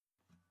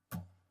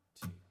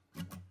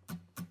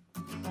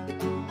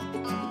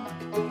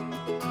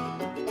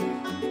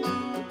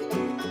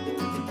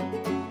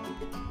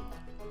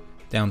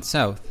Down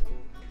south,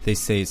 they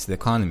say it's the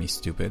economy,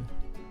 stupid.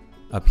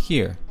 Up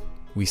here,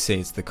 we say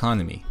it's the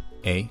economy,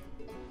 eh?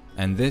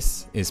 And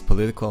this is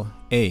Political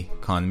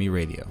A-Economy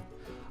Radio,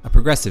 a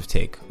progressive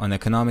take on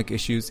economic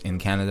issues in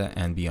Canada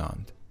and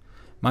beyond.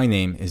 My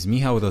name is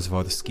Michał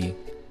Rozworski,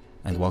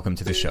 and welcome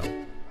to the show.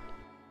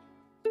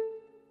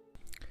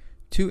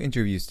 Two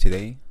interviews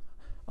today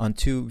on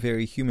two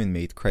very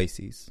human-made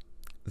crises.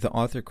 The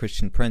author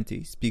Christian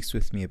Parenti speaks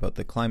with me about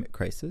the climate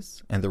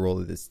crisis and the role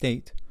of the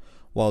state,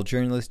 while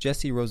journalist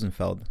Jesse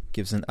Rosenfeld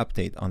gives an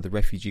update on the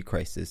refugee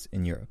crisis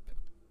in Europe.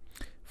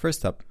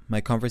 First up,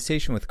 my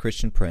conversation with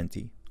Christian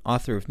Parenti,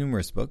 author of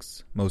numerous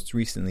books, most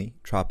recently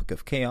Tropic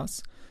of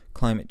Chaos,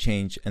 Climate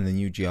Change and the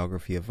New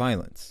Geography of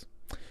Violence.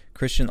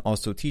 Christian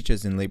also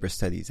teaches in labor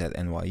studies at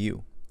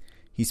NYU.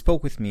 He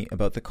spoke with me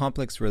about the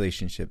complex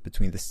relationship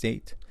between the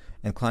state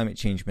and climate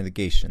change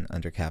mitigation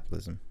under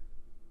capitalism.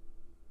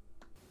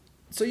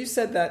 So you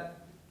said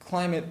that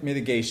climate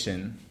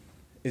mitigation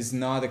is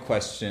not a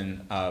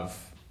question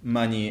of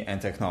money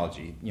and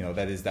technology.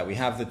 That is that we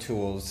have the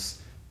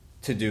tools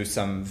to do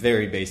some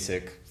very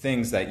basic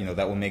things that,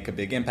 that will make a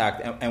big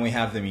impact, and we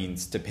have the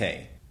means to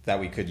pay, that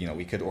we could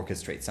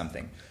orchestrate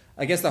something.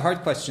 I guess the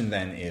hard question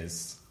then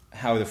is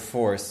how to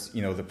force,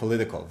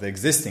 the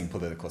existing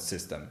political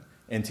system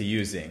into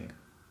using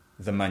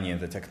the money and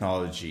the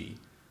technology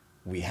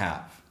we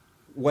have.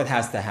 What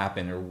has to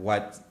happen, or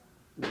why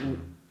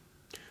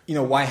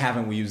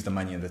haven't we used the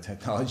money and the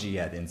technology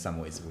yet? In some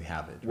ways we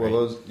have it, right?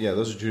 Well,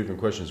 those are two different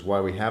questions.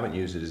 Why we haven't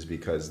used it is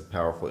because the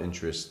powerful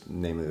interests,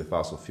 namely the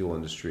fossil fuel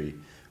industry,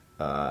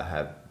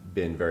 have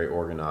been very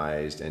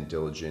organized and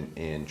diligent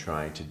in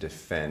trying to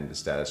defend the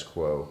status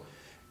quo.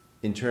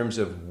 In terms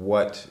of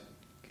what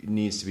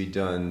needs to be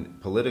done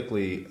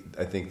politically,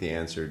 I think the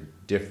answer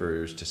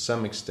differs to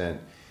some extent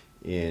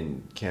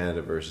in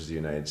Canada versus the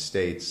United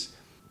States,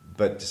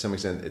 but to some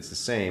extent it's the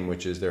same,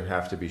 which is there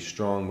have to be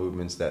strong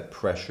movements that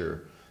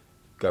pressure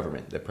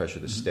government, that pressure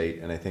the state,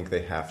 and I think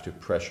they have to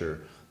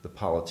pressure the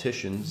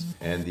politicians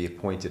and the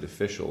appointed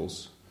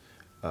officials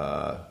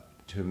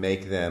to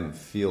make them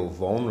feel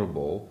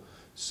vulnerable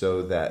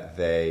so that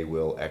they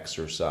will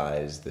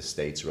exercise the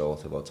state's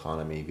relative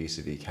autonomy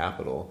vis-a-vis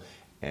capital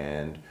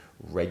and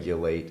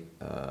regulate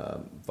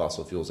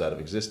fossil fuels out of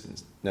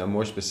existence. Now,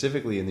 more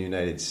specifically in the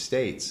United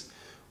States,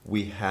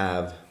 we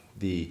have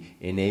the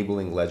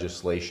enabling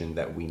legislation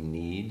that we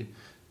need.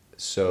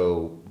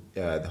 So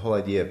the whole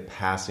idea of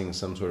passing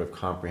some sort of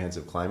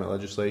comprehensive climate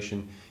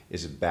legislation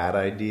is a bad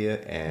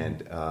idea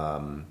and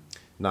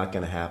not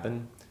going to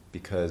happen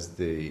because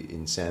the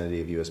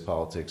insanity of U.S.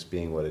 politics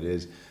being what it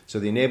is. So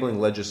the enabling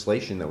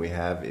legislation that we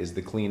have is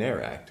the Clean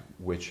Air Act,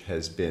 which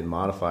has been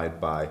modified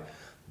by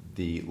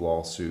the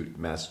lawsuit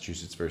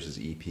Massachusetts versus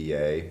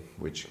EPA,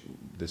 which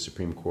the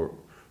Supreme Court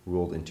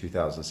ruled in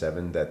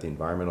 2007 that the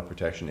Environmental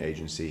Protection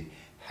Agency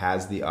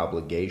has the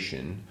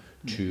obligation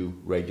to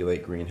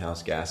regulate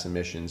greenhouse gas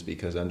emissions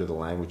because under the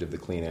language of the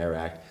Clean Air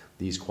Act,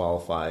 these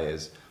qualify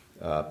as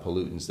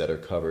pollutants that are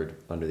covered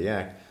under the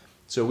Act.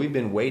 So we've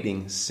been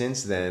waiting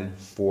since then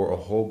for a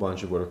whole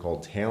bunch of what are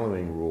called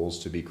tailoring rules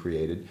to be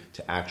created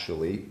to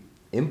actually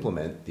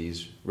implement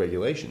these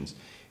regulations.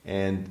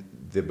 And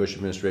the Bush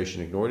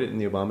administration ignored it, and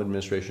the Obama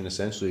administration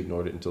essentially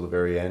ignored it until the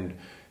very end.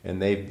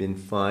 And they've been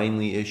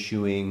finally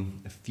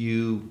issuing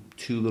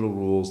two little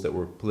rules that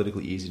were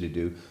politically easy to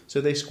do. So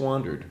they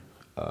squandered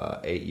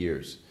 8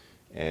 years.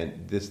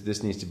 And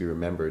this needs to be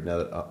remembered now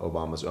that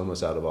Obama's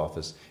almost out of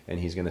office,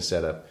 and he's going to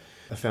set up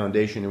a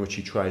foundation in which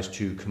he tries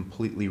to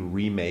completely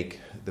remake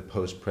the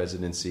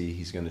post-presidency.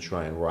 He's going to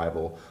try and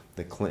rival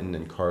the Clinton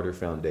and Carter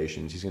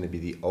foundations. He's going to be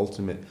the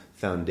ultimate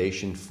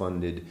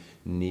foundation-funded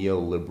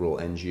neoliberal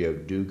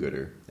NGO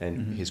do-gooder.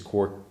 And his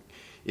core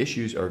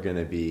issues are going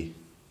to be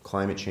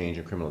climate change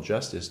and criminal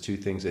justice, two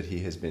things that he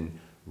has been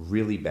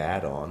really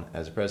bad on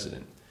as a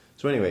president.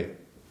 So anyway,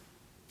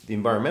 the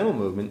environmental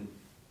movement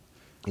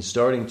is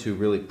starting to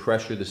really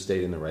pressure the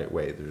state in the right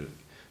way.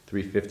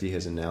 350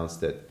 has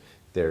announced that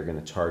they're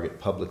going to target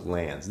public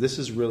lands. This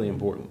is really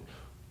important.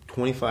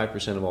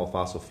 25% of all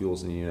fossil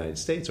fuels in the United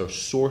States are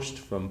sourced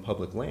from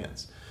public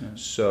lands. Yeah.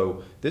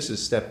 So this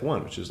is step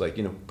one, which is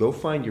go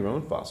find your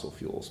own fossil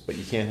fuels, but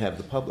you can't have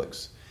the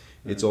public's.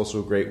 Yeah. It's also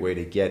a great way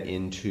to get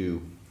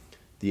into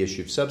the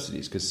issue of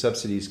subsidies, because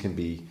subsidies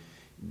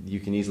you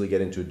can easily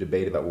get into a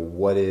debate about,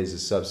 what is a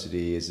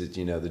subsidy? Is it,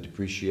 the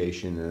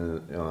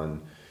depreciation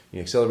on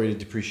accelerated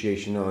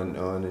depreciation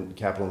on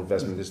capital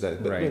investment, this,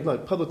 that. But right.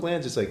 Like public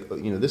lands, it's like,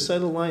 this side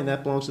of the line,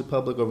 that belongs to the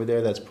public. Over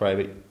there, that's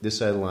private. This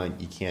side of the line,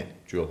 you can't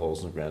drill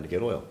holes in the ground to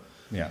get oil.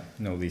 Yeah,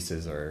 no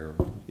leases or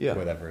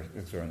whatever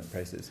exorbitant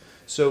prices.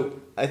 So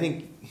I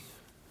think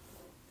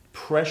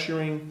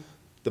pressuring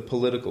the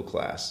political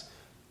class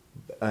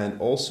and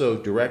also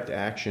direct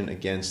action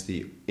against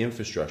the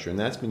infrastructure, and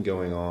that's been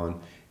going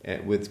on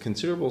with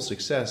considerable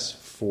success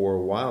for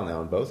a while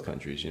now in both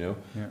countries, Yeah.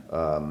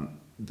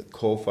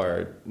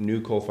 The new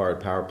coal-fired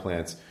power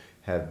plants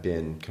have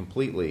been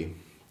completely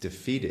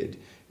defeated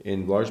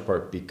in large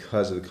part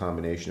because of the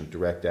combination of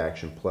direct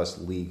action plus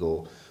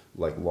legal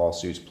like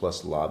lawsuits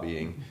plus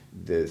lobbying,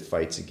 the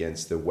fights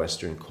against the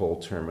Western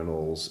coal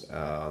terminals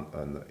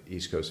on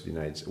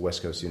the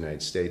West Coast of the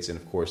United States, and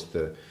of course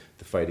the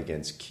fight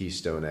against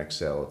Keystone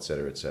XL, et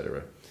cetera, et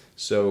cetera.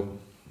 So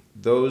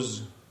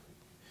those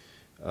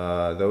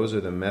are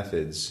the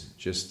methods.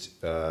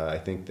 Just I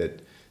think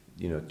that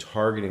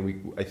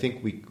targeting. I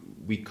think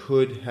we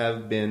could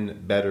have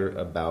been better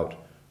about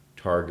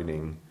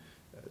targeting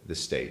the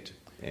state.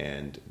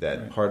 And that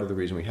right. Part of the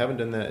reason we haven't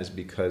done that is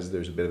because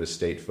there's a bit of a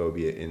state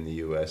phobia in the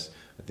U.S.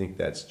 I think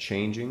that's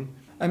changing.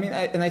 I mean,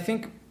 I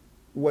think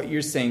what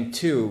you're saying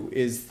too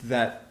is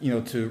that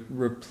to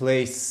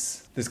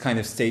replace this kind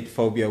of state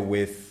phobia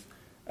with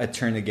a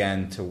turn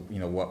again to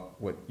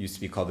what used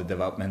to be called the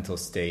developmental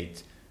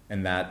state,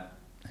 and that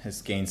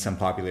has gained some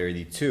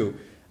popularity too.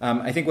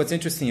 I think what's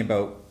interesting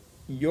about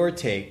your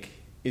take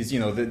is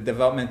the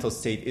developmental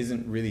state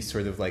isn't really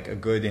sort of like a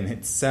good in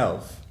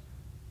itself,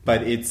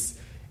 but it's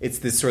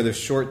this sort of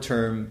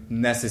short-term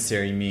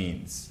necessary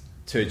means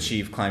to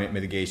achieve climate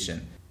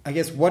mitigation. I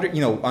guess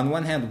on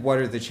one hand, what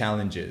are the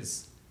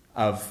challenges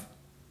of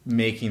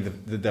making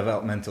the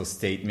developmental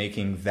state,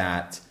 making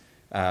that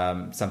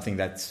something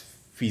that's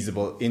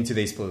feasible in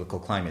today's political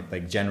climate,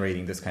 like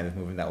generating this kind of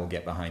movement that will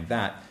get behind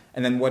that?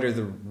 And then what are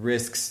the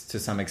risks to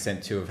some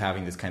extent too of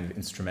having this kind of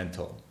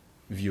instrumental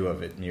view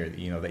of it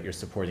nearly, that you're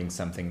supporting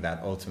something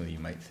that ultimately you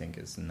might think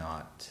is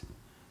not...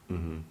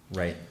 Mm-hmm.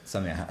 Right,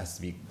 something that has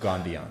to be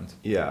gone beyond.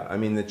 Yeah, I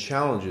mean the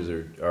challenges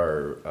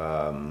are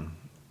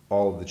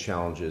all of the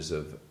challenges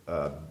of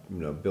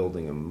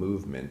building a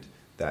movement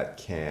that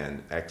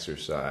can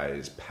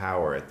exercise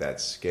power at that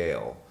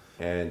scale.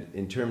 And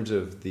in terms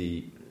of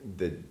the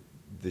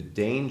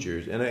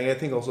dangers, and I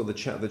think also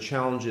the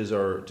challenges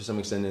are to some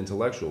extent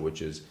intellectual,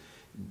 which is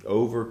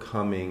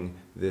overcoming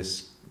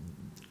this.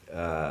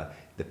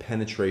 The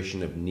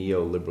penetration of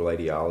neoliberal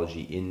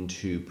ideology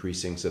into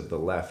precincts of the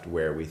left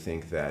where we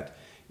think that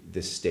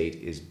the state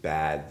is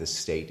bad, the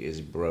state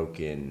is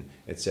broken,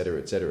 et cetera,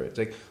 et cetera. It's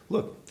like,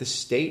 look, the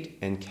state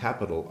and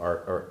capital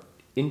are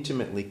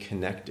intimately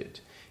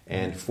connected.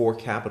 And for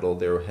capital,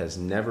 there has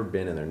never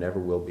been and there never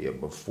will be a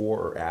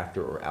before or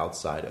after or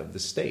outside of the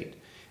state.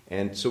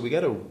 And so we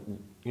got to,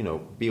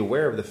 be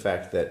aware of the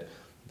fact that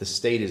the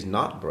state is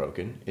not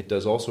broken. It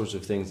does all sorts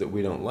of things that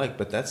we don't like,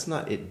 but that's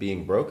not it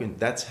being broken.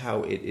 That's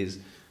how it is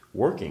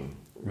working.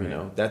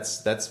 Right. That's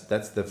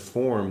the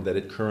form that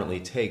it currently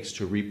takes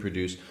to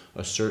reproduce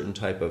a certain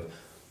type of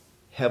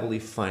heavily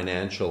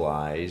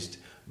financialized,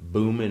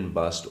 boom and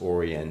bust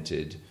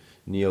oriented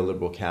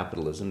neoliberal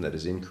capitalism that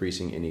is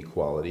increasing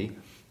inequality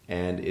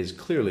and is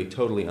clearly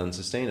totally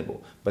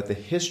unsustainable. But the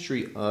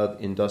history of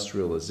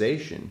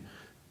industrialization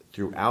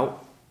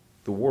throughout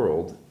the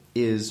world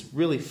is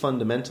really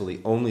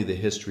fundamentally only the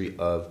history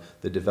of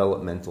the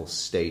developmental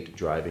state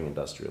driving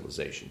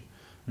industrialization.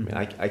 Mm-hmm.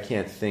 I mean, I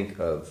can't think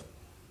of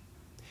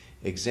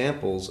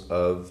examples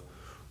of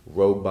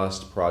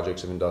robust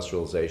projects of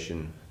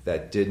industrialization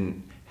that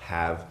didn't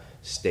have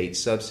state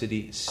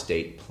subsidy,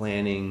 state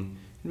planning,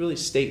 and really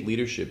state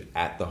leadership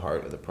at the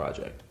heart of the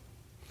project.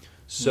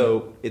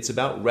 So it's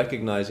about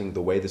recognizing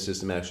the way the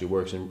system actually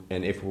works,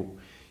 and if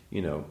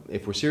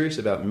we're serious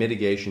about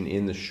mitigation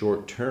in the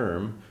short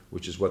term,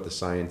 which is what the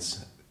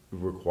science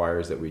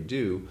requires that we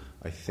do,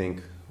 I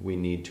think we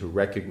need to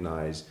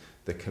recognize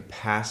the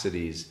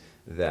capacities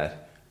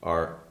that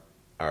are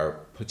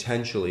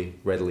potentially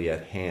readily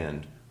at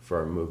hand for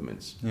our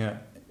movements. Yeah,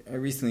 I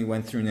recently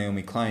went through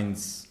Naomi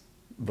Klein's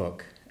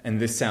book, and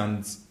this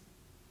sounds,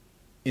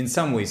 in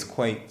some ways,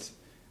 quite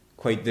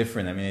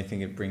different. I mean, I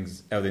think it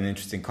brings out an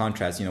interesting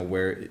contrast.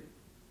 Where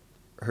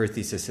her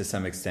thesis, to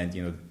some extent,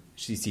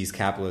 she sees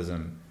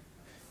capitalism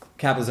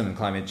and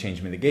climate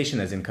change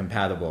mitigation as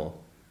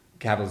incompatible.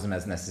 Capitalism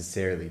as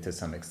necessarily, to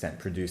some extent,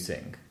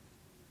 producing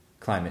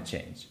climate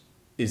change.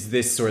 Is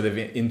this sort of,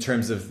 in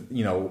terms of,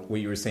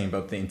 what you were saying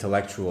about the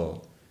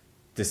intellectual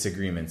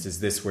disagreements, is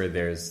this where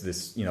there's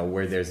this,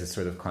 where there's a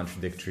sort of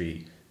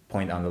contradictory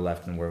point on the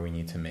left and where we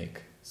need to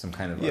make some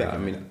kind of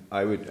argument?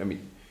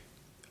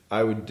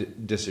 I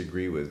would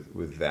disagree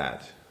with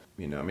that.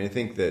 I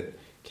think that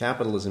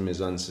capitalism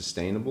is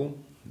unsustainable,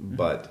 mm-hmm.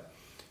 but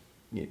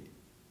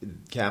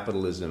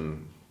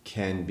capitalism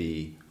can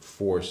be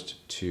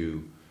forced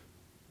to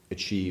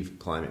achieve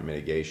climate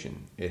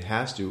mitigation. It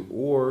has to,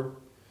 or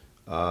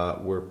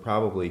we're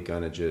probably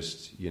going to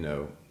just,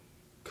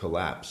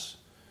 collapse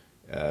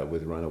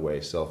with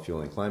runaway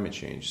self-fueling climate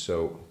change.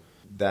 So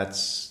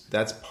that's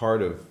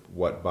part of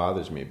what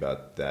bothers me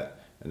about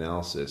that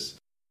analysis.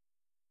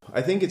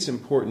 I think it's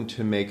important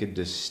to make a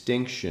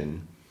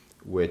distinction,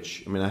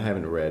 which, I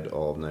haven't read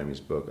all of Naomi's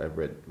book. I've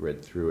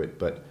read through it,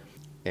 but,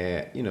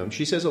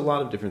 she says a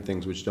lot of different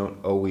things which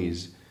don't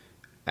always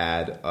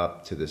add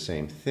up to the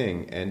same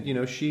thing.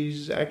 And,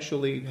 she's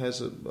actually has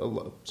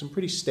some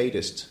pretty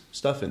statist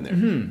stuff in there.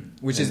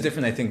 Mm-hmm. Which is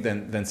different, I think,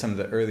 than some of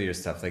the earlier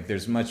stuff. Like,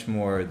 there's much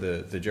more,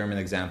 the German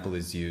example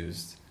is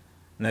used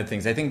and other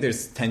things. I think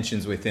there's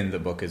tensions within the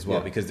book as well,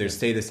 because there's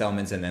statist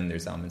elements and then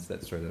there's elements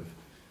that sort of...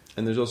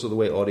 And there's also the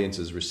way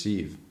audiences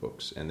receive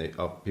books, and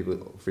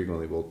people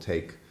frequently will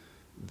take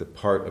the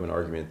part of an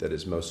argument that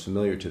is most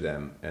familiar to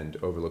them and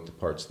overlook the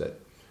parts that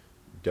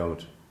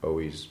don't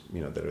always,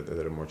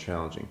 that are more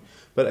challenging.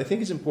 But I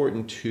think it's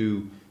important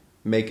to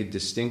make a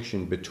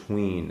distinction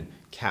between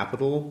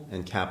capital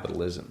and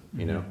capitalism.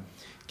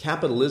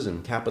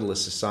 Capitalism,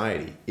 capitalist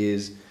society,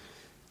 is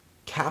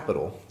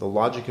capital, the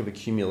logic of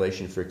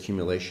accumulation for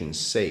accumulation's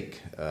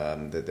sake,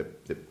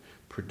 the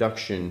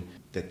production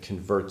that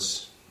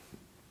converts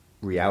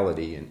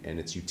reality and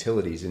its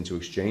utilities into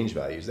exchange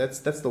values. That's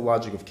the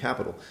logic of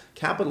capital.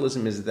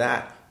 Capitalism is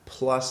that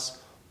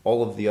plus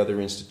all of the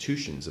other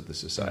institutions of the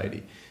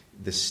society,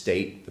 the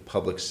state, the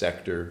public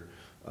sector,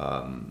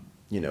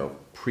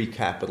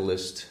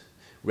 pre-capitalist,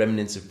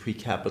 remnants of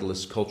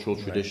pre-capitalist cultural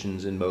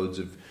traditions and modes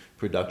of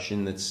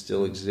production that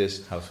still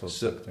exist. Household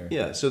sector.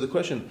 Yeah, so the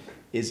question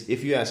is,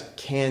 if you ask,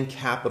 can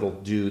capital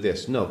do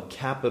this? No,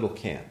 capital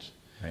can't.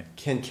 Right.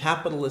 Can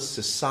capitalist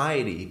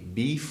society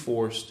be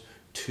forced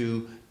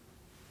to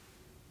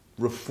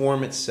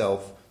reform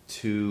itself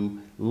to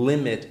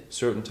limit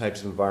certain types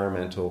of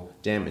environmental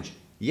damage?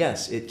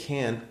 Yes, it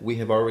can. We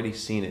have already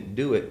seen it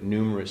do it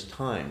numerous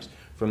times,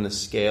 from the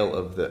scale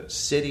of the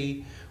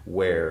city,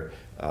 where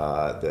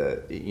at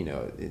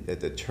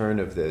the turn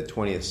of the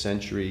 20th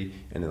century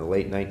and in the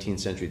late 19th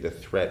century, the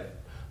threat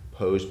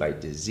posed by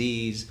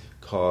disease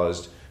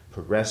caused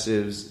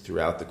progressives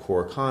throughout the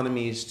core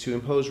economies to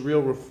impose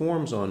real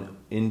reforms on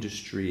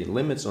industry and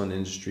limits on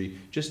industry,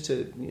 just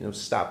to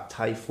stop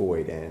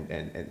typhoid and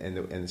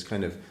it's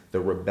kind of the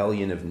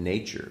rebellion of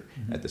nature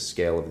at the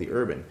scale of the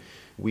urban.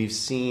 We've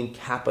seen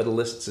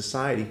capitalist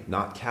society,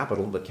 not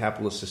capital, but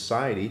capitalist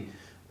society,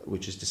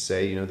 which is to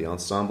say, the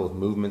ensemble of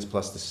movements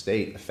plus the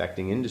state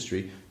affecting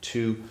industry,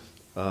 to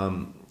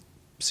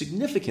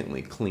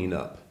significantly clean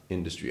up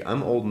industry.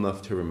 I'm old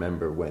enough to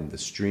remember when the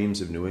streams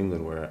of New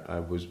England, where I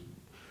was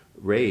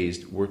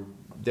raised,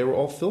 they were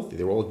all filthy.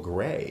 They were all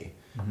gray,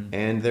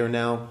 and they're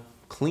now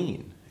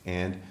clean.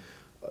 And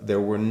there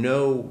were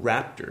no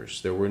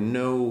raptors. There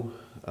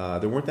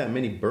weren't that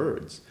many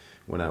birds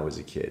when I was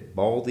a kid.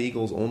 Bald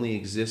eagles only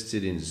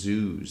existed in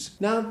zoos.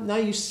 Now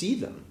you see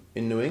them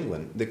in New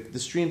England. The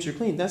streams are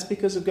clean. That's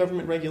because of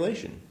government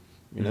regulation.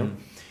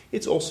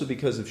 It's also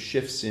because of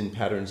shifts in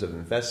patterns of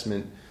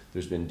investment.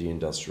 There's been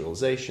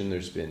deindustrialization.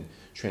 There's been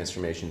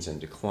transformations and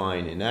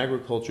decline in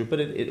agriculture. But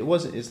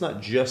it's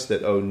not just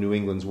that, New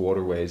England's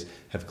waterways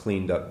have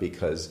cleaned up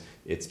because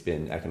it's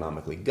been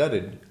economically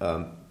gutted.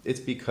 It's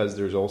because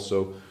there's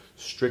also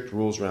strict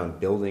rules around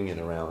building and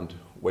around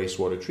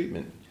wastewater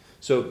treatment.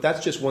 So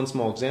that's just one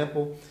small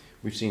example.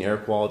 We've seen air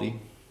quality,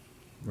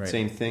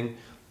 same thing.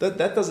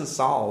 That doesn't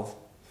solve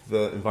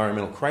the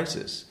environmental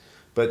crisis.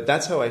 But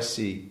that's how I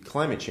see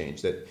climate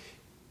change, that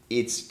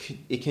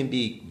it can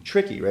be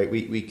tricky, right?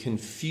 We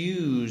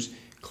confuse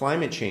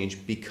climate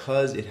change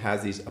because it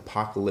has these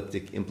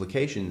apocalyptic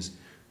implications.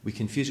 We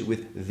confuse it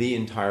with the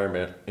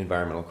entire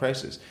environmental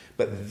crisis.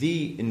 But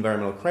the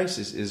environmental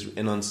crisis is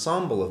an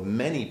ensemble of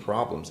many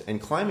problems,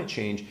 and climate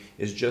change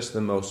is just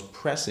the most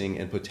pressing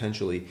and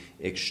potentially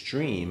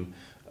extreme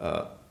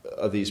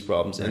of these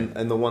problems,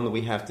 and the one that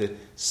we have to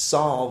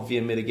solve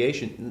via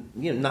mitigation.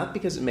 Not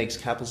because it makes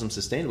capitalism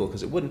sustainable,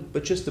 because it wouldn't,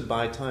 but just to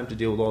buy time to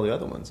deal with all the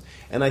other ones.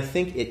 And I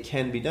think it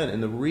can be done.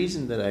 And the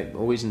reason that I'm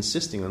always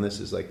insisting on this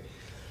is, like,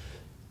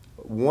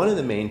 one of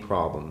the main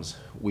problems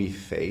we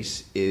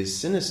face is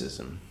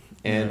cynicism.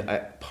 And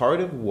part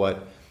of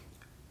what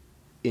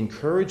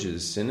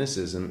encourages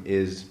cynicism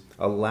is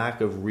a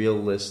lack of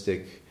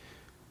realistic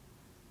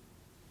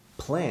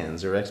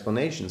plans or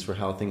explanations for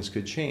how things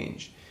could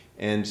change.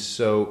 And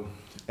so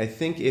I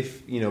think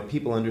if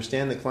people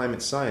understand the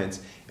climate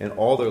science and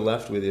all they're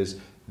left with is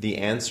the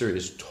answer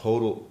is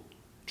total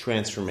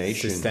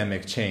transformation.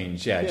 Systemic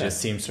change, it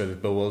just seems sort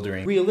of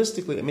bewildering.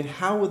 Realistically,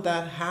 how would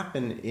that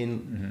happen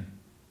in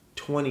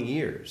 20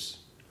 years?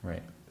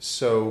 Right.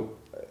 So,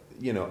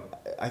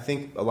 I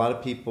think a lot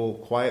of people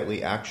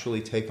quietly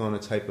actually take on a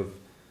type of,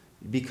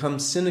 become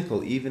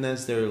cynical even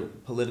as they're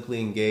politically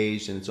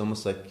engaged, and it's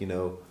almost like,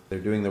 they're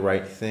doing the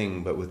right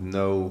thing, but with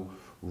no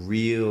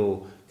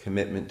real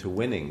commitment to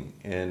winning.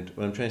 And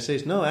what I'm trying to say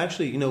is, no,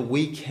 actually,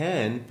 we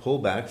can pull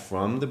back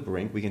from the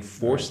brink. We can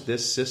force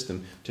this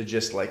system to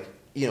just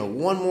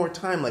one more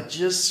time,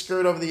 just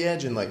skirt over the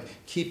edge and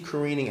keep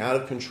careening out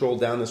of control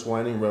down this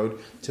winding road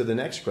to the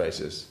next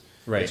crisis.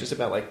 Right. It's just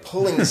about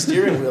pulling the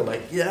steering wheel,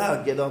 get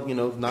up,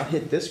 not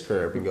hit this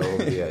curve and go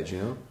over the edge,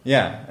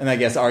 Yeah, and I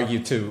guess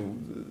argue to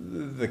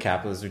the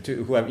capitalists or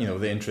to who have,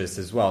 the interest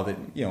as well, that,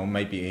 it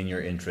might be in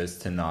your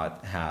interest to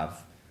not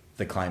have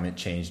the climate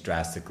change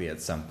drastically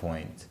at some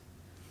point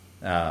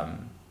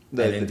and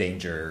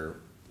endanger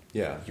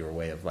your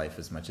way of life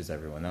as much as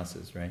everyone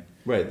else's, right?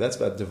 Right, that's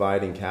about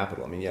dividing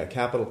capital.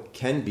 Capital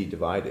can be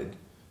divided,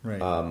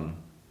 right?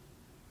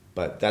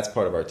 But that's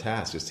part of our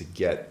task, is to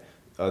get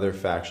other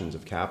factions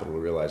of capital to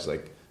realize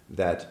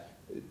that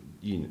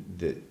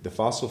the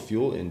fossil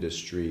fuel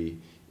industry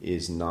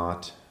is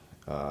not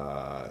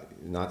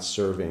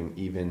serving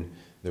even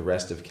the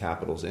rest of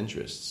capital's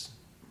interests.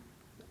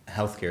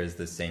 Healthcare is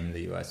the same in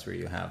the U.S., where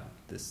you have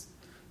this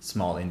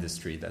small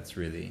industry that's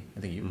really, I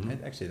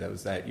think actually that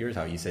was at your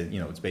talk, you said,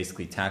 it's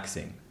basically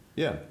taxing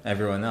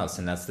everyone else.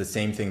 And that's the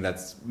same thing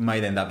that's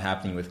might end up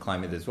happening with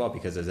climate as well,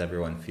 because as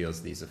everyone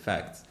feels these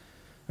effects.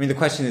 I mean, the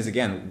question is,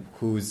 again,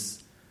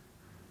 who's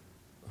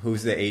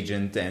the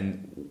agent,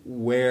 and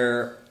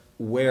where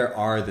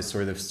are the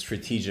sort of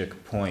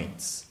strategic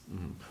points?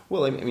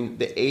 Well, I mean,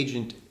 the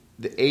agent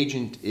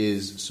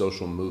is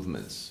social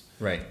movements,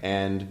 right?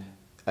 And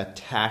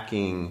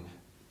attacking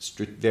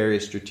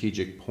various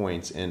strategic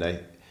points. And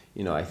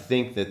I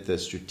think that the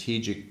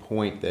strategic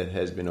point that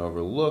has been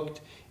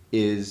overlooked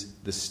is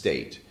the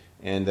state,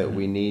 and that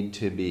we need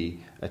to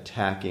be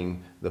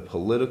attacking the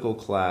political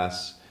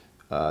class,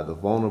 the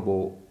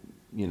vulnerable,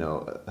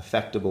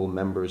 affectable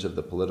members of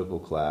the political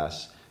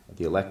class,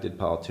 the elected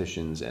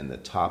politicians, and the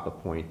top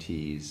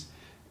appointees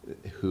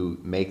who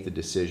make the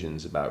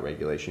decisions about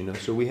regulation.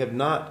 So we have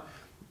not,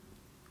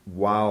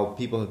 while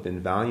people have been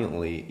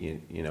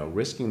valiantly,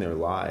 risking their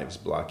lives,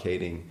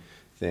 blockading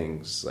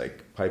things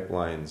like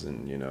pipelines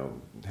and,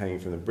 hanging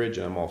from the bridge,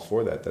 and I'm all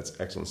for that. That's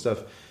excellent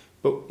stuff.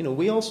 But,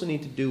 we also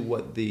need to do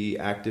what the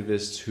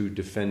activists who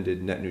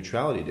defended net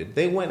neutrality did.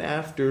 They went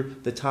after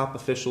the top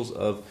officials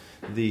of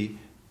the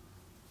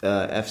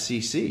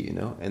FCC,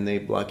 and they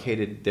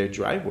blockaded their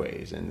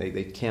driveways, and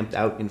they camped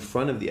out in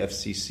front of the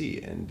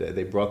FCC, and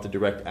they brought the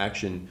direct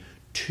action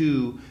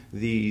to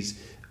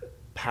these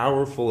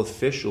powerful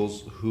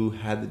officials who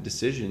had the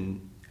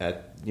decision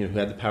who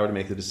had the power to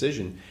make the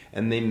decision,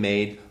 and they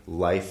made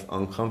life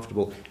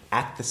uncomfortable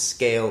at the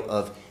scale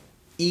of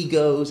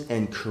egos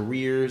and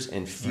careers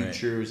and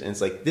futures. Right. And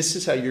it's like, this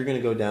is how you're going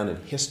to go down in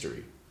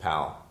history,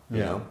 pal.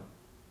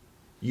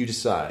 You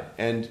decide.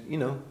 And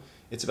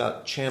it's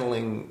about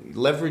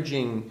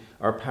leveraging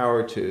our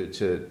power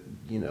to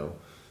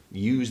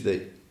use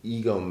the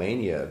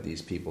egomania of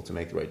these people to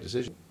make the right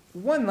decision.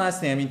 One last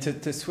thing, I mean,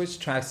 to switch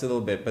tracks a little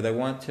bit, but I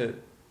want to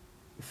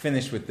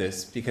finish with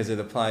this because it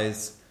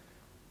applies,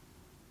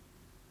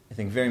 I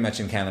think, very much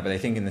in Canada, but I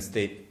think in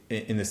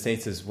the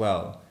States as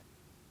well,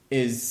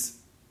 is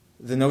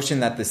the notion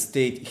that the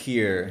state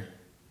here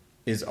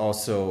is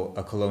also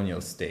a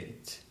colonial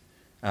state,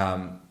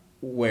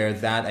 where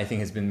that, I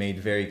think, has been made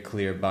very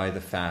clear by the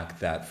fact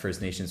that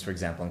First Nations, for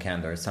example, in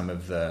Canada, are some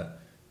of the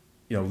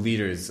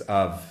leaders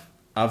of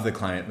the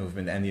climate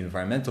movement and the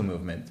environmental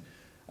movement.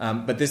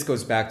 But this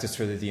goes back to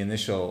sort of the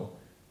initial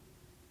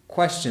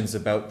questions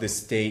about the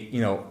state,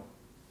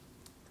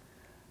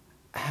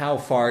 how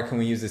far can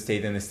we use the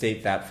state, in a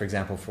state that, for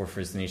example, for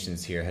First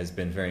Nations here has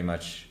been very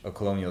much a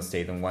colonial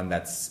state, and one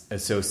that's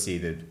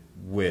associated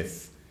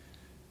with,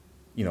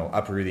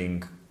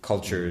 uprooting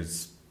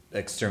cultures,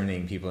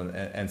 exterminating people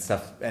and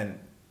stuff, and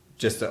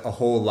just a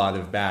whole lot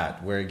of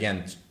bad, where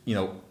again,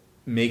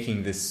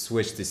 making this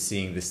switch to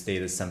seeing the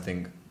state as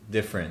something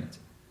different.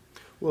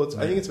 Well,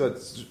 I think it's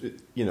about,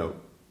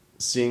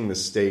 seeing the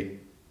state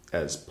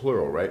as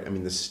plural, right? I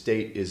mean, the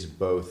state is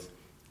both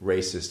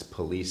racist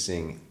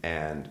policing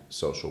and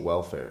social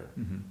welfare,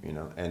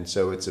 and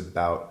so it's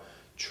about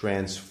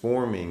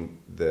transforming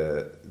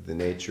the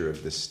nature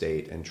of the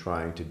state and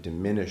trying to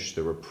diminish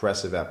the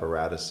repressive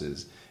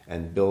apparatuses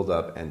and build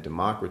up and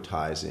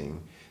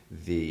democratizing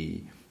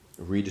the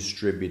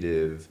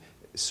redistributive,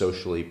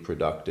 socially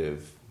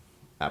productive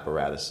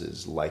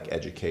apparatuses like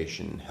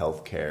education,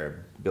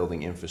 healthcare,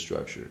 building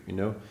infrastructure.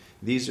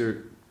 These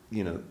are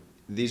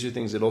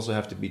things that also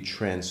have to be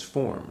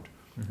transformed,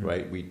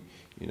 right? We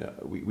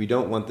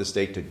don't want the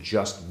state to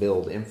just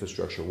build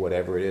infrastructure,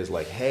 whatever it is,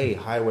 like, hey,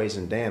 highways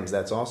and dams,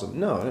 that's awesome.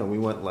 No, we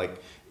want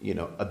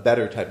a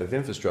better type of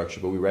infrastructure,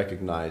 but we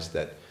recognize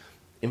that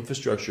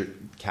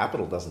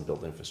capital doesn't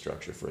build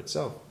infrastructure for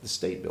itself. The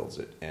state builds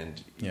it.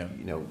 And,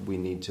 we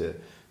need to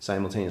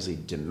simultaneously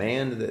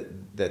demand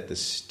that the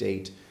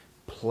state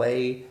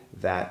play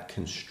that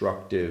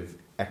constructive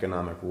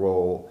economic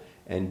role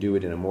and do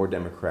it in a more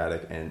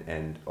democratic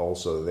and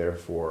also,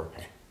 therefore,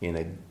 in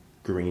a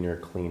greener,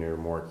 cleaner,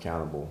 more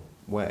accountable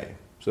way.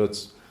 So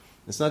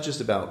it's not just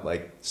about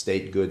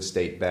state good,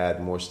 state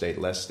bad, more state,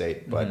 less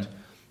state, but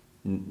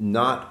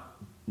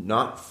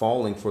not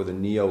falling for the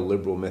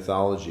neoliberal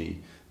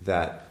mythology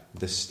that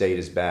the state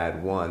is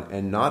bad, one,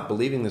 and not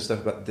believing the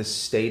stuff about the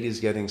state is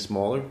getting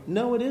smaller.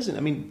 No, it isn't. I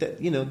mean,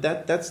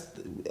 that's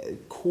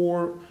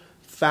core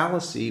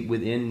fallacy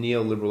within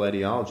neoliberal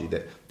ideology,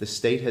 that the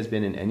state has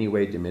been in any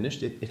way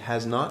diminished. It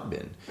has not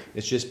been.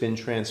 It's just been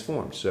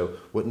transformed. So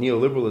what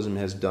neoliberalism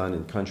has done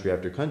in country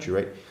after country,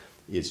 right,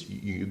 is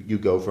you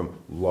go from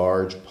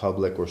large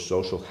public or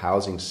social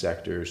housing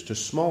sectors to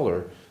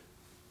smaller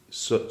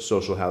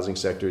social housing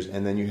sectors,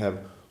 and then you have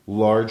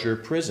larger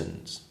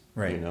prisons.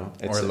 Right,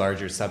 or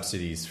larger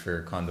subsidies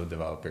for condo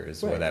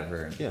developers, right.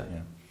 Whatever. Yeah.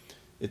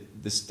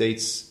 The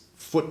state's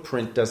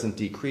footprint doesn't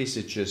decrease,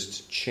 it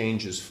just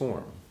changes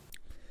form.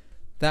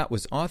 That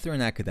was author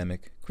and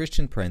academic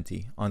Christian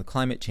Parenti on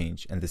climate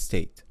change and the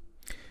state.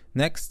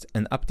 Next,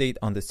 an update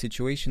on the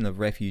situation of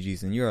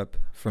refugees in Europe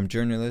from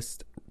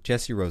journalist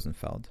Jesse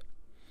Rosenfeld.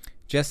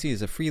 Jesse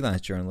is a freelance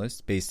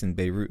journalist based in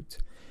Beirut,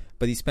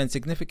 but he spent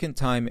significant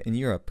time in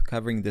Europe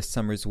covering this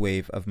summer's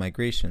wave of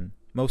migration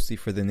mostly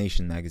for The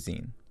Nation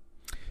magazine.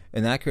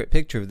 An accurate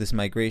picture of this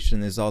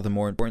migration is all the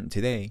more important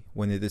today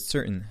when it is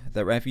certain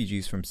that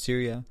refugees from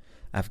Syria,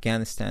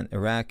 Afghanistan,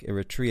 Iraq,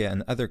 Eritrea,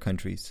 and other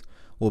countries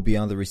will be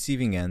on the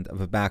receiving end of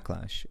a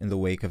backlash in the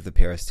wake of the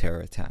Paris terror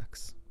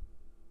attacks.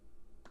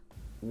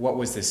 What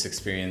was this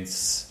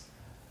experience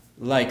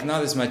like?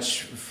 Not as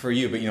much for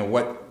you,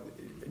 but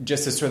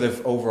just a sort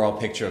of overall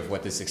picture of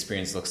what this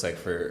experience looks like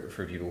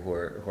for people who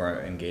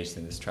are engaged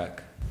in this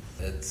trek.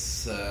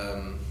 It's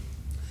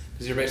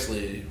because you're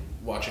basically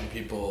watching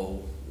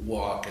people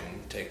walk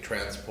and take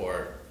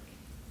transport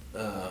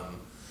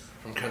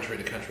from country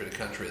to country to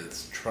country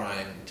that's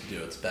trying to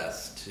do its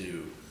best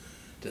to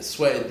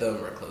dissuade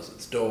them or close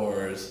its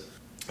doors,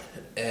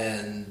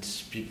 and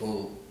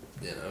people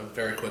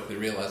very quickly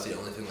realize the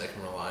only thing they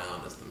can rely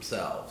on is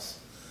themselves,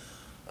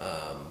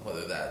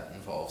 whether that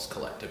involves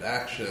collective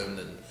action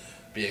and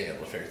being able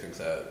to figure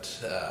things out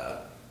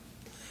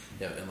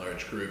in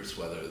large groups,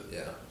 whether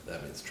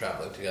that means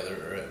traveling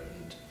together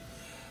and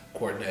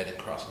coordinating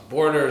crossing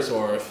borders,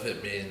 or if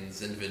it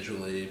means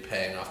individually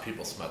paying off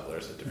people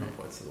smugglers at different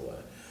points of the way.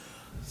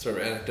 Sort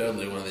of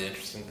anecdotally, one of the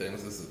interesting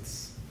things is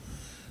it's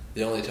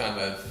the only time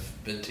I've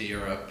been to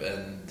Europe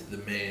and the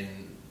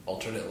main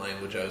alternate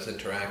language I was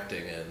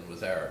interacting in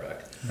was Arabic.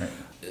 Right.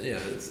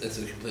 It's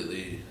a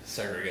completely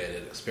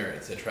segregated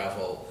experience.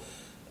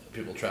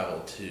 People travel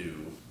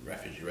to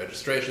refugee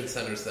registration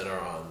centers that are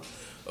on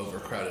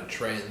overcrowded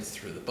trains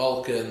through the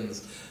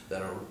Balkans,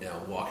 that are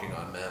walking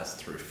en masse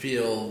through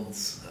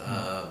fields.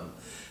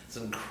 It's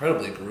an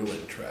incredibly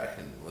grueling trek,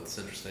 and what's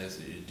interesting is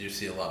that you do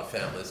see a lot of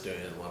families doing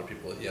it, a lot of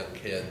people with young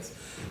kids.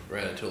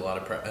 Ran into a lot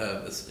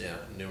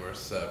of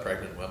numerous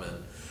pregnant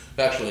women.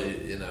 Actually,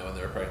 when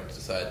they were pregnant,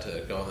 decided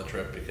to go on the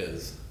trip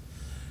because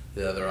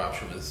the other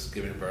option was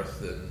giving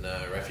birth in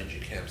refugee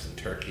camps in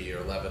Turkey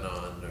or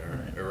Lebanon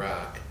or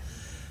Iraq,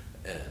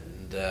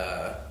 and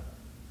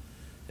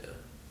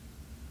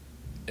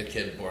a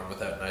kid born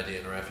without an ID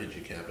in a refugee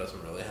camp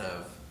doesn't really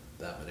have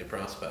that many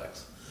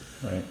prospects.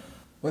 Right.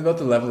 What about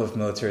the level of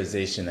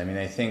militarization? I mean,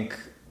 I think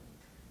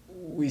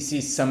we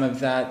see some of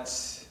that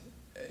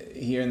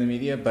here in the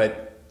media,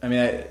 but I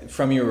mean,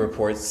 from your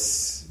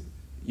reports,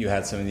 you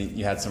had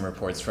some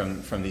reports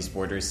from these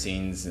border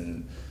scenes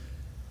and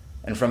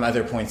from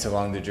other points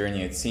along the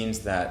journey. It seems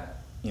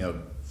that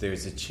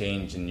there's a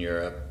change in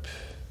Europe.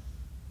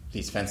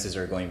 These fences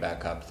are going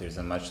back up. There's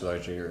a much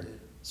larger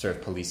sort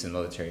of police and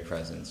military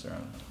presence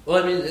around.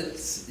 Well, I mean,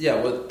 it's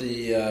what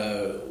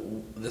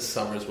this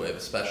summer's wave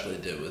especially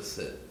did was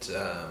it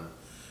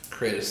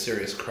create a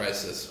serious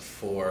crisis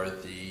for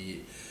the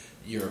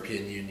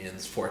European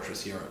Union's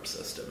Fortress Europe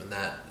system, and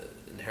that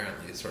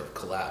inherently sort of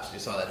collapsed. You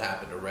saw that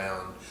happen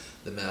around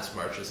the mass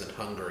marches in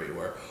Hungary,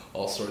 where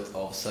all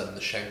of a sudden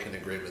the Schengen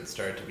Agreement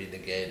started to be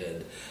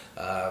negated,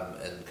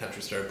 and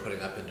countries started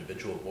putting up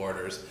individual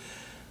borders.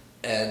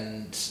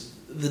 And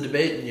the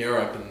debate in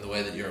Europe and the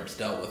way that Europe's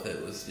dealt with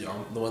it was,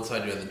 on the one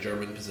side you had the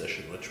German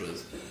position, which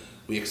was,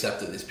 we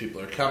accept that these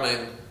people are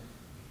coming,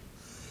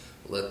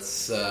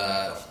 let's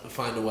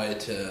find a way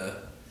to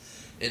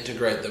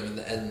integrate them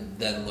and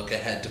then look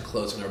ahead to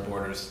closing our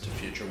borders to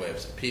future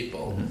waves of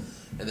people.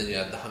 Mm-hmm. And then you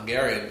had the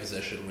Hungarian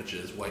position, which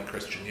is white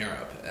Christian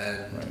Europe.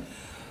 And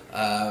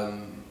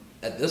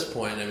at this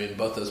point, I mean,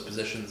 both those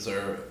positions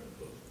are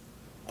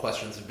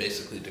questions of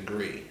basically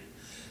degree.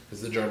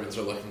 Because the Germans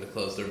are looking to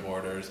close their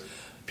borders.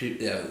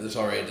 There's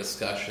already a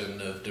discussion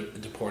of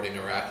deporting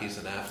Iraqis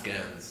and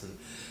Afghans, and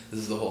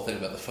this is the whole thing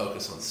about the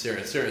focus on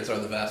Syria. Syrians are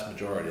the vast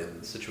majority,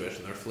 and the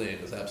situation they're fleeing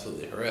is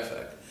absolutely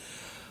horrific.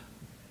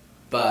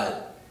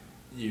 But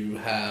you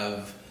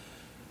have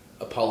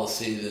a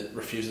policy that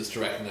refuses to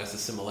recognize the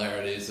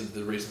similarities of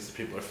the reasons that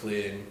people are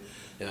fleeing.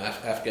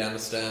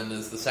 Afghanistan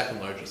is the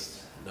second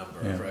largest number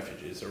of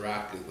refugees.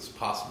 Iraq is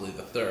possibly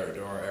the third,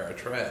 or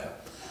Eritrea.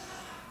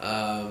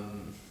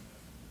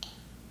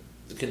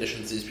 The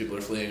conditions these people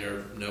are fleeing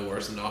are no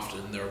worse, and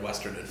often they're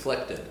Western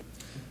inflicted.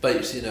 But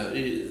you see,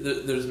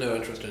 there's no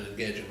interest in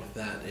engaging with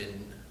that.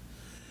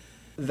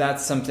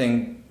 That's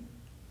something.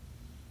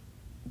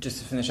 Just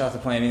to finish off the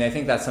point, I mean, I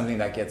think that's something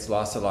that gets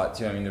lost a lot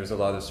too. I mean, there was a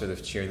lot of sort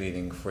of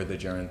cheerleading for the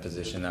German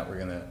position that we're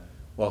going to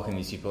welcome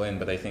these people in,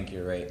 but I think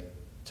you're right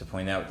to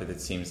point out that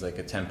it seems like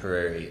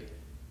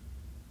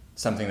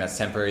something that's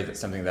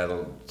something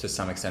that'll to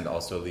some extent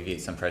also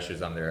alleviate some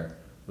pressures on their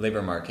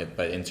labor market.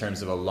 But in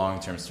terms of a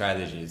long-term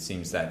strategy, it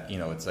seems that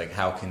it's like,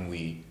 how can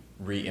we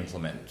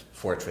re-implement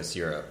Fortress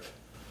Europe?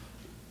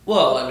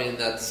 Well, I mean,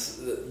 that's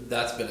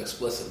been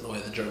explicit in the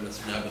way the Germans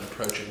have now been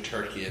approaching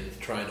Turkey and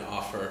trying to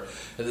offer.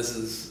 And this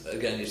is,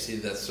 again, you see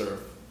that sort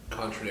of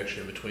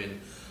contradiction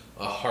between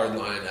a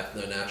hardline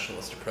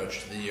ethno-nationalist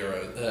approach to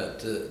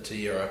the to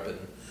Europe and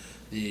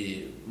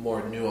the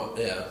more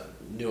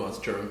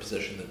nuanced German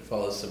position that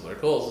follows similar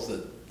goals. Is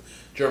that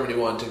Germany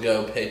wanted to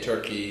go pay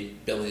Turkey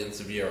billions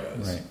of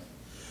euros, right,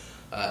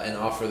 and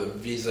offer them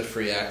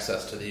visa-free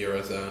access to the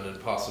Eurozone and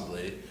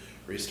possibly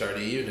restart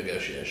EU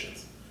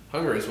negotiations.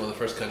 Hungary is one of the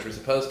first countries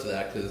opposed to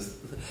that because,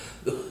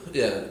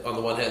 yeah, on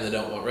the one hand they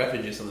don't want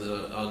refugees, and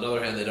on the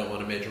other hand they don't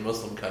want a major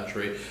Muslim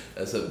country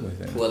as a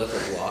political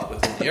bloc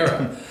within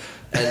Europe.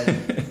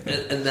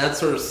 And that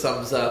sort of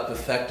sums up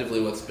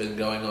effectively what's been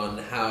going on,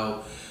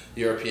 how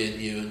the European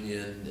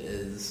Union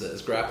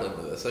is grappling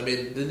with this. I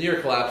mean, the near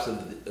collapse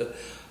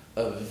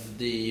of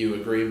the EU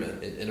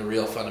agreement in a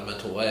real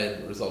fundamental way,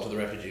 as a result of the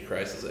refugee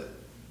crisis,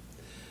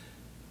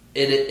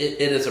 it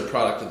is a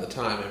product of the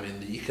time. I mean,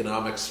 the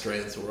economic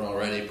strains were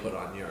already put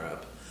on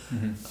Europe.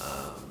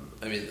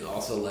 I mean, it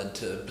also led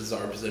to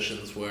bizarre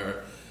positions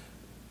where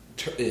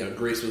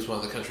Greece was one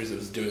of the countries that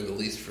was doing the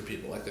least for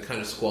people, like the kind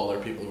of squalor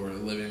people who were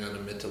living on a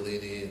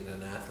Mytilene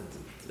and in Athens.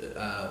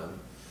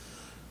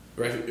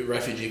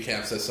 Refugee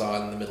camps I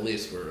saw in the Middle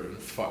East were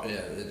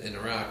in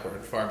Iraq were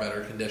in far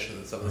better condition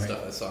than some of the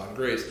stuff I saw in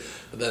Greece.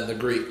 But then the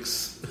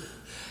Greeks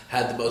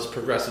had the most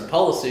progressive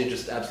policy,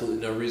 just absolutely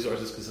no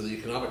resources because of the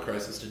economic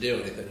crisis to do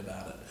anything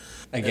about it.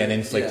 Again,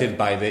 inflicted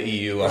by the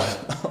EU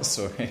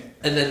also, right?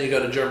 And then you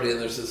go to Germany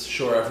and there's this,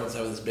 everyone's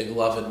having this big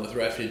love-in with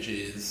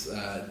refugees,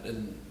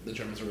 and the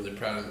Germans are really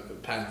proud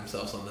of patting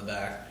themselves on the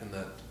back, and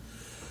that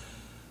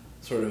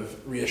sort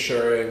of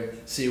reassuring,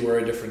 see, we're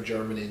a different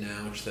Germany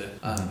now, which they,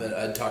 but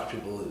I'd talked to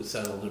people who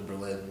settled in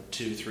Berlin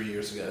 2-3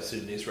 years ago,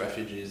 Sudanese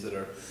refugees that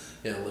are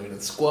living in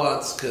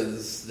squats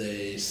because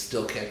they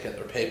still can't get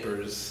their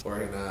papers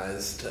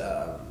organized,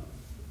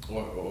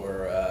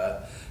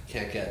 or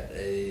can't get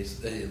a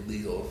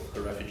legal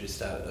refugee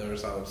status or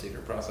asylum seeker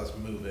process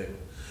moving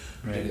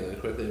particularly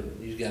quickly.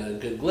 You get a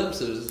good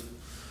glimpse of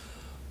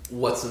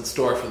what's in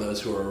store for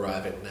those who are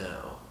arriving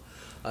now.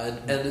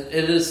 And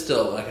it is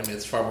still,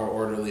 it's far more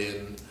orderly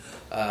in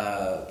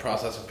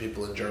processing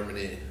people in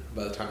Germany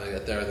by the time they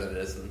get there than it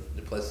is in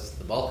the places in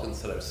the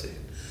Balkans that I've seen.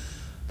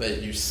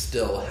 But you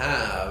still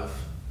have,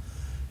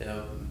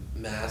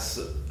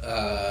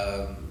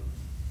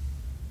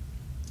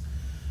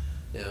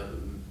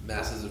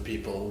 masses of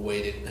people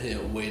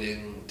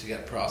waiting to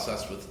get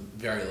processed with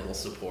very little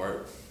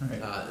support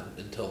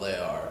until they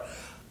are.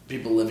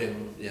 People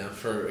living,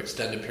 for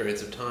extended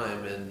periods of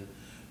time in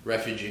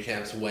refugee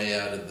camps way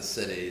out in the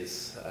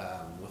cities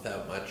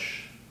without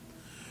much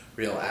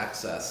real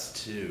access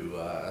to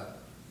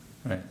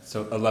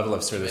so a level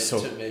of sort of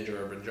to major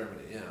urban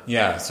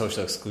Germany,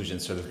 social exclusion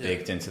sort of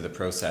baked into the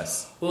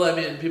process. Well,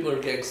 people are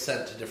getting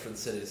sent to different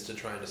cities to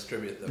try and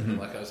distribute them.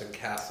 Like I was in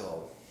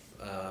Kassel,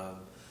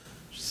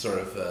 sort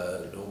of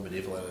an old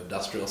medieval and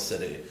industrial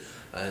city,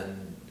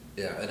 and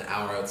an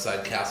hour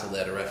outside Kassel they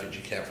had a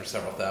refugee camp for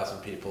several thousand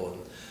people,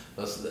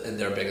 and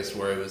their biggest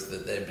worry was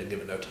that they'd been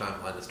given no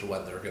timeline as to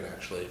when they were going to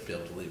actually be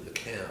able to leave the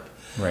camp.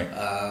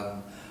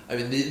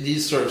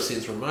 These sort of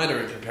scenes were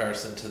minor in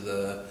comparison to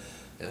the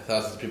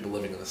thousands of people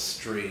living in the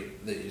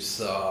street that you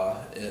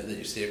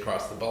see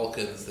across the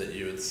Balkans, that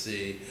you would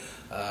see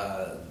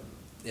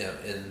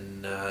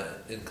in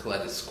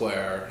Kaleti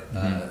Square,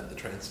 the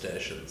train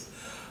stations.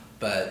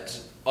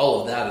 But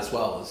all of that as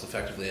well was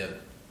effectively it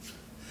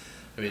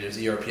was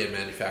a European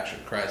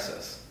manufactured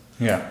crisis.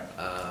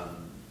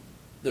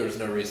 There was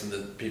no reason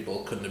that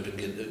people couldn't have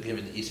been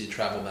given easy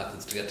travel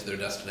methods to get to their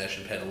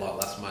destination, paid a lot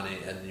less money,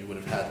 and you would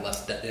have had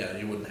less.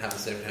 You wouldn't have the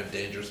same kind of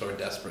dangerous or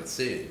desperate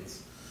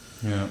scenes.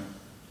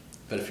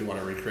 But if you want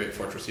to recreate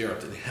Fortress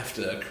Europe, then you have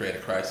to create a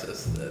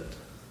crisis that.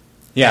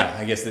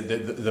 I guess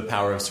the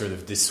power of sort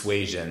of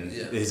dissuasion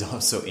is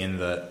also in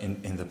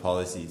the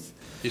policies.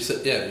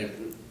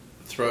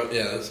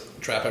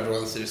 Trap everyone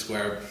in the city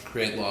square,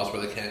 create laws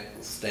where they can't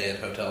stay in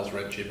hotels,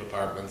 rent cheap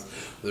apartments,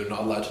 where they're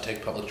not allowed to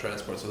take public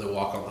transport, so they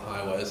walk on the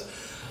highways.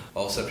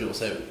 All of a sudden people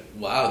say,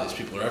 wow, these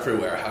people are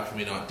everywhere, how can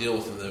we not deal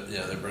with them?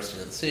 They're bursting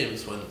at the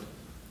seams, when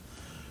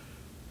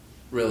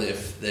really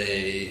if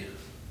they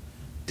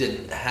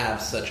didn't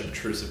have such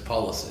obtrusive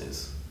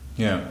policies,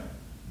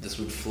 this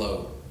would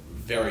flow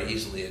very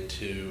easily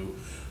into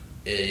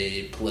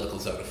a political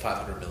zone of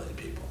 500 million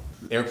people.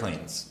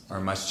 Airplanes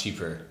are much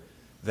cheaper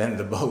than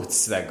the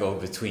boats that go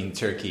between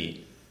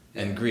Turkey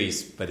and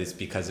Greece, but it's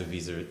because of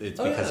visa.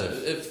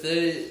 If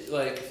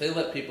they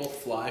let people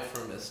fly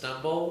from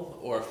Istanbul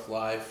or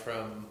fly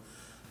from,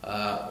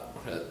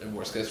 in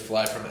worst case,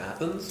 fly from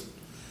Athens,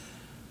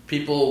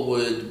 people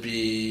would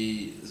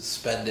be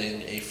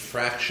spending a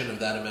fraction of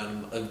the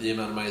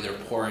amount of money they're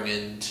pouring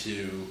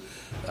into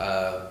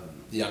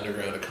the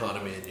underground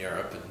economy in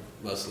Europe, and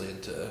mostly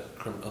into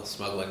criminal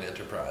smuggling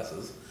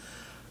enterprises.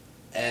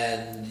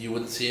 And you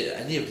wouldn't see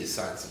any of these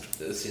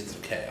scenes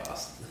of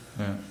chaos.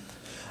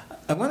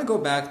 I want to go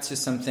back to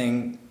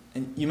something,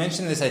 and you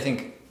mentioned this, I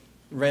think,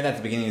 right at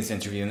the beginning of this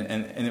interview,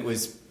 and it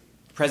was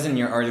present in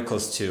your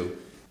articles too.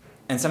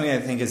 And something I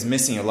think is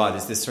missing a lot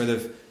is this sort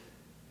of,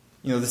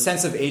 the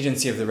sense of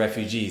agency of the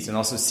refugees, and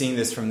also seeing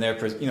this from their,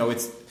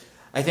 it's,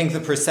 I think the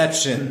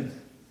perception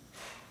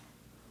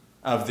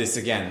of this,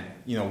 again,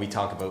 we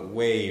talk about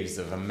waves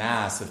of a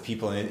mass of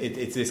people, and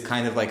it's this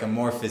kind of like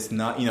amorphous,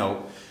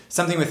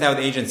 something without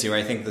agency, where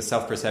I think the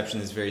self-perception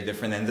is very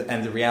different,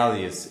 and the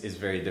reality is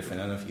very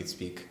different. I don't know if you could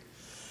speak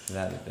to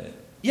that a bit.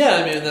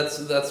 Yeah,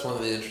 that's one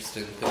of the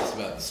interesting things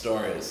about the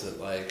story, is that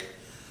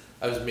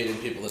I was meeting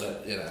people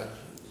that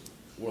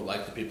were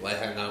like the people I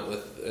hang out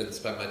with and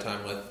spend my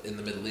time with in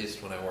the Middle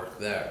East when I worked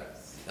there.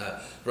 I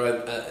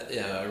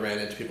ran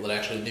into people that I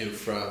actually knew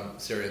from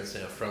Syrians,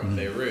 from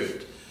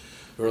Beirut,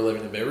 who were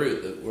living in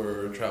Beirut, that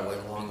were traveling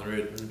along the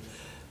route. And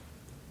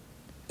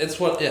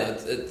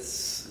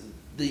it's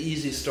the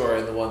easy story,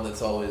 and the one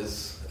that's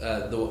always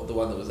the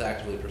one that was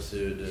actively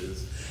pursued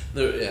is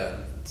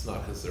it's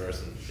not because there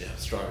isn't a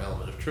strong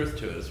element of truth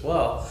to it as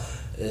well.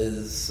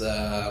 Is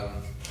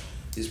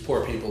these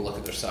poor people look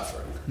at their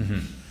suffering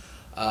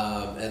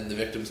and the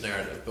victim's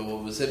narrative. But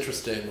what was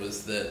interesting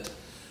was that,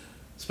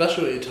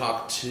 especially when you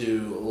talk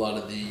to a lot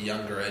of the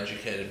younger,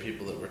 educated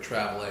people that were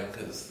traveling,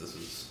 because this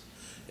was,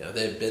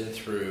 they'd been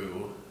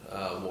through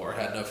war,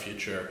 had no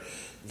future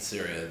in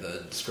Syria,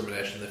 the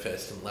discrimination they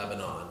faced in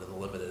Lebanon, and the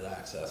limited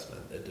access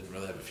meant they didn't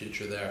really have a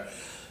future there.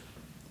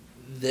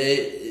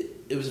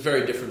 It was a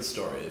very different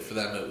story. For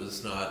them, it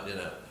was not,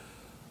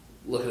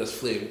 look at us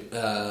fleeing,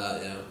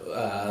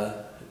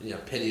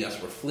 pity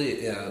us,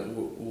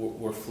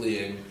 we're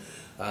fleeing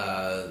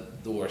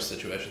the worst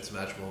situations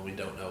imaginable, we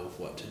don't know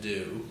what to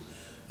do.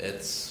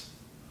 It's,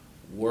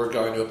 we're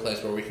going to a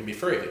place where we can be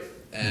free,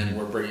 and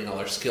we're bringing all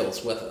our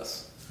skills with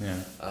us.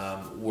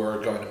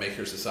 We're going to make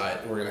your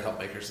society, we're going to help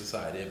make your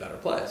society a better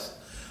place.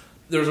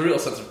 There was a real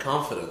sense of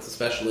confidence,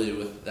 especially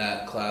with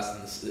that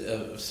class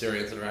of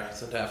Syrians and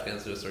Iraqis and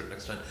Afghans to a certain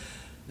extent.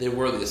 They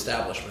were the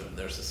establishment in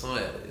their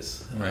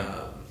societies. Right.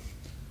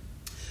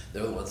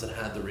 They were the ones that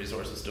had the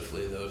resources to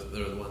flee. They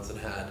were the ones that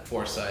had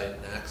foresight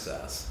and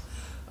access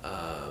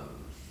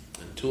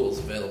and tools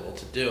available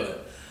to do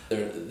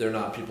it. They're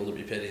not people to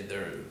be pitied.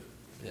 They're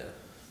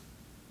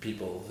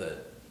people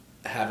that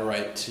have a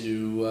right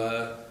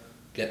to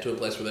get to a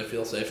place where they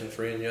feel safe and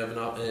free, and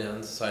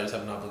and societies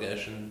have an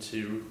obligation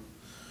to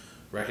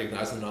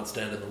recognize and not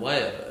stand in the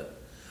way of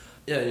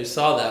it. You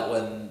saw that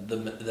when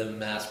the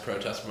mass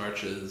protest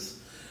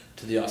marches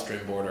to the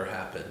Austrian border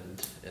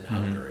happened in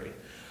Hungary.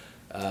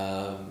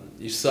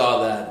 You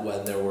saw that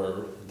when there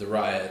were the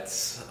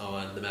riots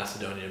on the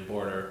Macedonian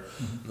border,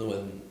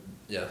 when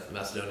the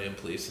Macedonian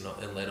police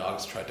in late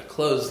August tried to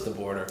close the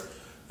border,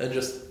 and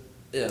just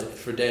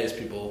for days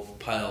people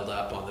piled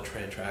up on the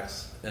train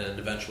tracks, and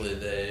eventually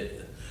there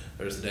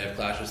was a day of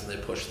clashes, and they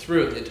pushed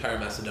through, and the entire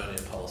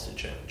Macedonian policy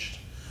changed.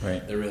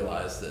 Right. They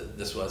realized that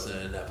this was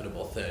an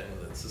inevitable thing,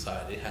 that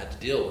society had to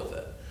deal with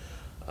it.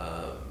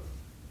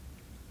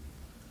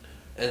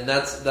 And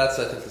that's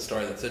I think the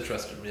story that's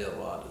interested me a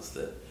lot, is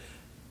that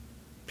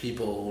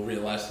people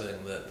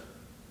realizing that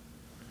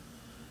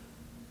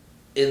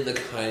in the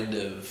kind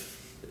of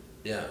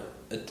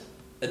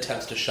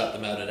attempts to shut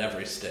them out at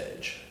every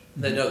stage,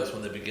 they know this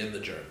when they begin the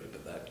journey,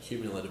 but that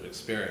cumulative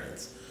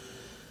experience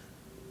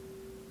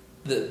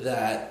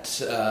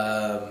that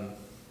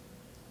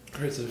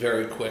creates a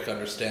very quick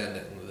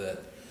understanding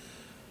that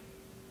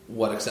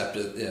what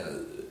acceptance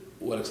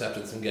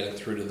in getting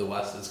through to the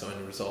West is going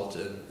to result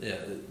in.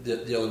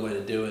 The only way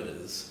to do it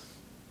is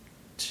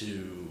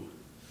to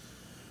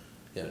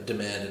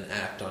demand and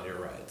act on your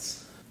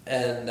rights,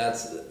 and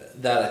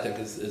that I think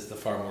is the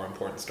far more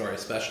important story,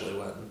 especially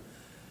when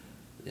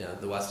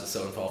the West is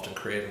so involved in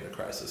creating the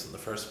crisis in the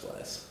first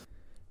place.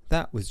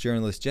 That was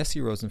journalist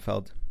Jesse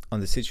Rosenfeld on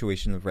the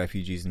situation of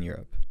refugees in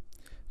Europe.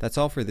 That's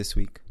all for this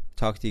week.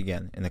 Talk to you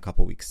again in a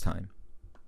couple weeks' time.